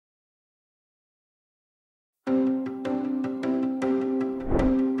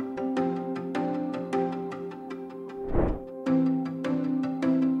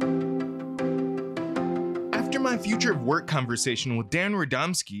my future of work conversation with Dan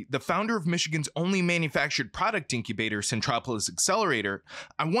Radomski, the founder of Michigan's only manufactured product incubator, Centrepolis Accelerator,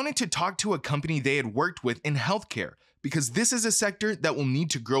 I wanted to talk to a company they had worked with in healthcare, because this is a sector that will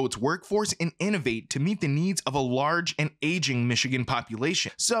need to grow its workforce and innovate to meet the needs of a large and aging Michigan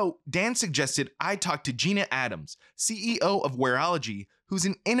population. So Dan suggested I talk to Gina Adams, CEO of Wareologie, who's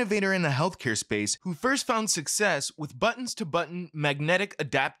an innovator in the healthcare space who first found success with buttons-to-button magnetic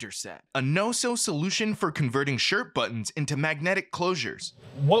adapter set, a no-sew solution for converting shirt buttons into magnetic closures.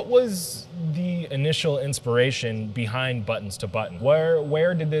 What was the initial inspiration behind buttons to button?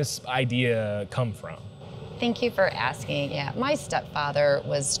 Where did this idea come from? Thank you for asking. Yeah, my stepfather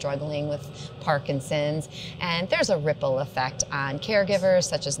was struggling with Parkinson's, and there's a ripple effect on caregivers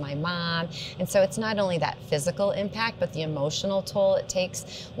such as my mom. And so it's not only that physical impact, but the emotional toll it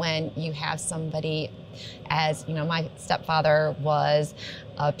takes when you have somebody, as you know, my stepfather was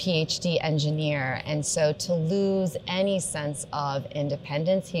a PhD engineer, and so to lose any sense of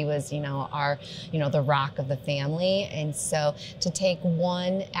independence, he was, the rock of the family, and so to take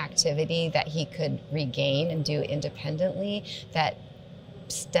one activity that he could regain and do independently, that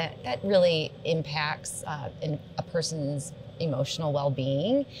really impacts a person's emotional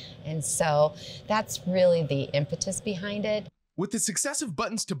well-being, and so that's really the impetus behind it. With the success of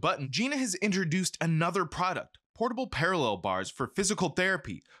Buttons to Button, Gina has introduced another product, portable parallel bars for physical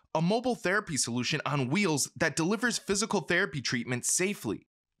therapy, a mobile therapy solution on wheels that delivers physical therapy treatment safely.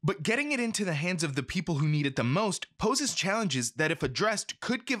 But getting it into the hands of the people who need it the most poses challenges that, if addressed,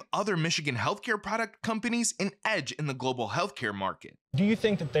 could give other Michigan healthcare product companies an edge in the global healthcare market. Do you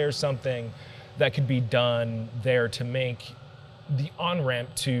think that there's something that could be done there to make the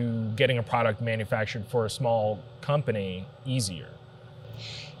on-ramp to getting a product manufactured for a small company easier?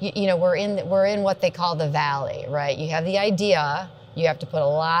 We're in what they call the valley, right? You have the idea, you have to put a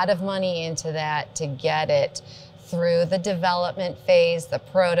lot of money into that to get it through the development phase, the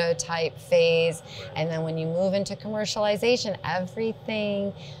prototype phase, and then when you move into commercialization,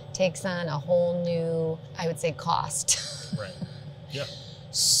 everything takes on a whole new, I would say, cost. Right. Yeah.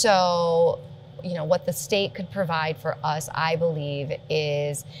 So, what the state could provide for us, I believe,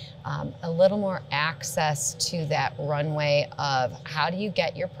 is a little more access to that runway of how do you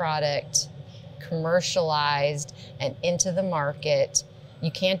get your product commercialized and into the market.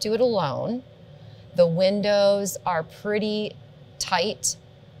 You can't do it alone. The windows are pretty tight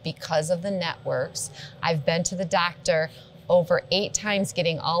because of the networks. I've been to the doctor over 8 times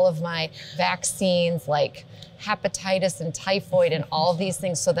getting all of my vaccines, like hepatitis and typhoid and all of these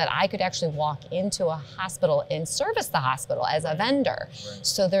things, so that I could actually walk into a hospital and service the hospital as a vendor. Right.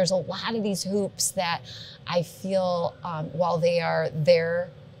 So there's a lot of these hoops that I feel, while they are there,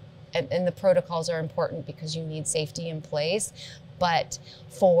 and the protocols are important because you need safety in place, but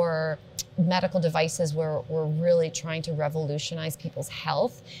for medical devices where we're really trying to revolutionize people's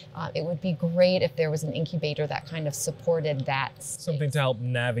health, it would be great if there was an incubator that kind of supported that space. Something to help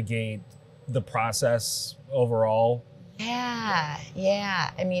navigate the process overall. Yeah.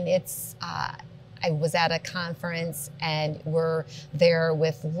 I mean, I was at a conference and we're there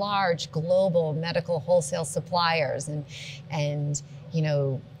with large global medical wholesale suppliers, and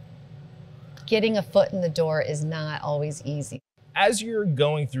getting a foot in the door is not always easy. As you're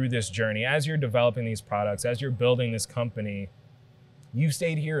going through this journey, as you're developing these products, as you're building this company, you've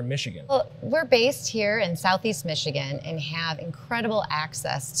stayed here in Michigan. Well, we're based here in Southeast Michigan and have incredible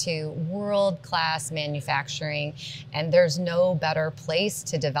access to world-class manufacturing, and there's no better place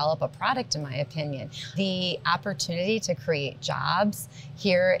to develop a product, in my opinion. The opportunity to create jobs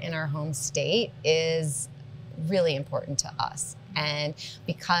here in our home state is really important to us. And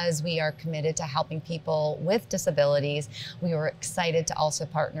because we are committed to helping people with disabilities, we were excited to also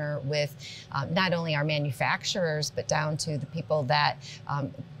partner with not only our manufacturers, but down to the people that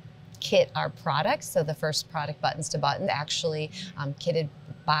kit our products. So the first product, Buttons to Button, actually kitted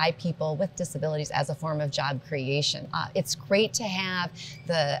by people with disabilities as a form of job creation. It's great to have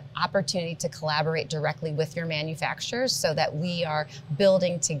the opportunity to collaborate directly with your manufacturers so that we are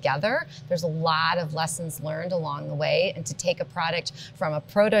building together. There's a lot of lessons learned along the way, and to take a product from a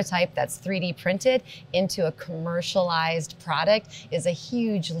prototype that's 3D printed into a commercialized product is a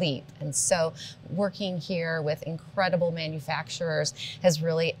huge leap. And so working here with incredible manufacturers has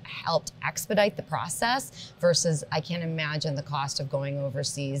really helped expedite the process versus, I can't imagine the cost of going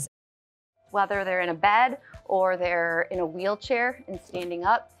overseas. Whether they're in a bed or they're in a wheelchair and standing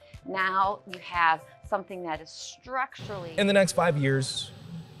up, now you have something that is structurally... In the next 5 years,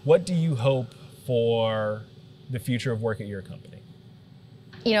 what do you hope for the future of work at your company?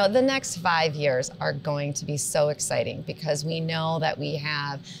 You know, the next 5 years are going to be so exciting because we know that we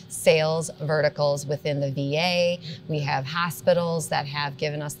have sales verticals within the VA. We have hospitals that have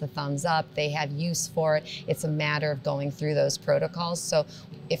given us the thumbs up. They have use for it. It's a matter of going through those protocols. So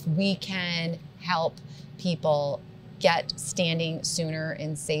if we can help people get standing sooner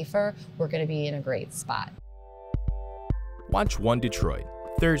and safer, we're going to be in a great spot. Watch One Detroit,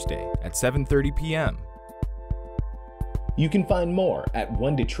 Thursday at 7:30 p.m. You can find more at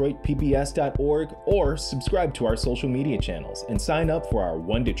onedetroitpbs.org or subscribe to our social media channels and sign up for our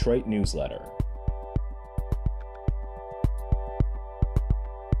One Detroit newsletter.